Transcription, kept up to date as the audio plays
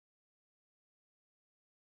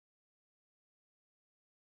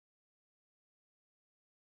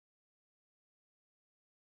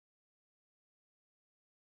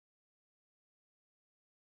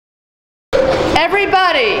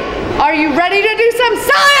Everybody, are you ready to do some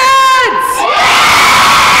science?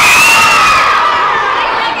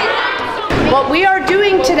 What we are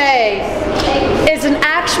doing today is an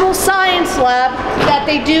actual science lab that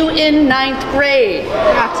they do in 9th grade.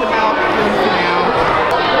 That's about now.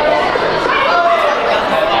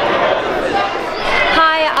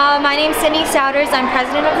 Hi, my name's Sydney Souders. I'm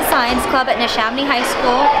president of the Science Club at Neshaminy High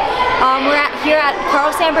School. We're here at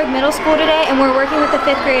Sandburg Middle School today, and we're working with the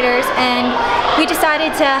 5th graders, and we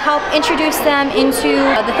decided to help introduce them into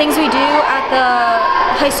the things we do at the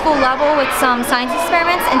high school level with some science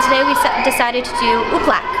experiments, and today we decided to do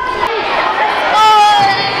UPLAC.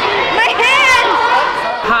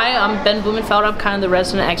 Hi, I'm Ben Blumenfeld. I'm kind of the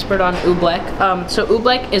resident expert on UBLEC. So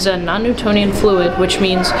UBLEC is a non-Newtonian fluid, which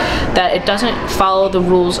means that it doesn't follow the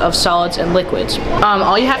rules of solids and liquids.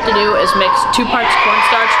 All you have to do is mix 2 parts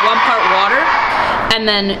cornstarch, 1 part water, and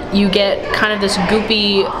then you get kind of this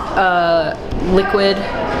goopy liquid.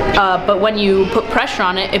 But when you put pressure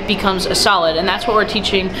on it, it becomes a solid, and that's what we're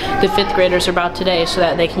teaching the 5th graders about today, so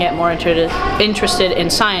that they can get more interested in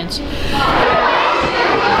science.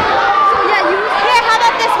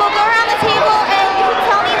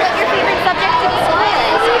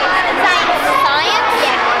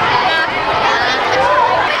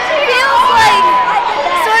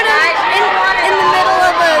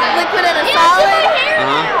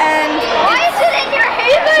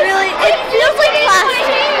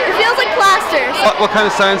 What kind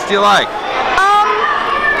of science do you like?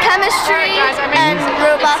 Chemistry and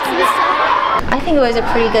robots and stuff. I think it was a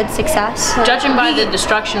pretty good success. Judging by the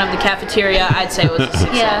destruction of the cafeteria, I'd say it was a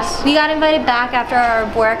success. Yeah. We got invited back after our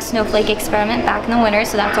Borax snowflake experiment back in the winter,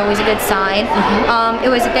 so that's always a good sign. It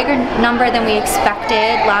was a bigger number than we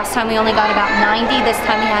expected. Last time we only got about 90, this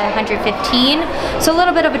time we had 115. So a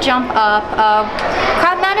little bit of a jump up.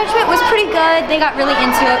 Crowd management was pretty good. They got really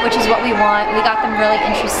into it, which is what we want. We got them really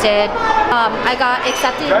interested. I got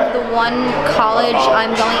accepted to the one college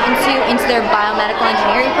I'm going into their biomedical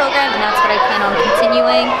engineering program, and that's what I plan on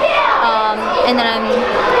continuing. And then I'm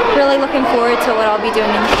really looking forward to what I'll be doing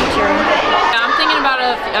in the future. I'm thinking about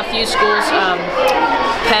a few schools,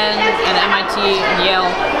 Penn and MIT and Yale.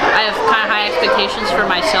 I have kind of high expectations for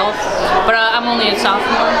myself, but I'm only a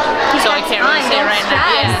sophomore, so I can't really say right now.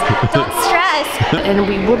 Yeah. Don't stress. And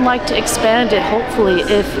we would like to expand it, hopefully,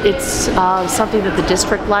 if it's something that the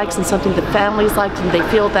district likes and something that families like and they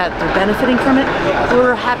feel that they're benefiting from it.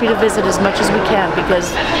 We're happy to visit as much as we can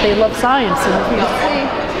because they love science.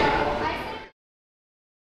 And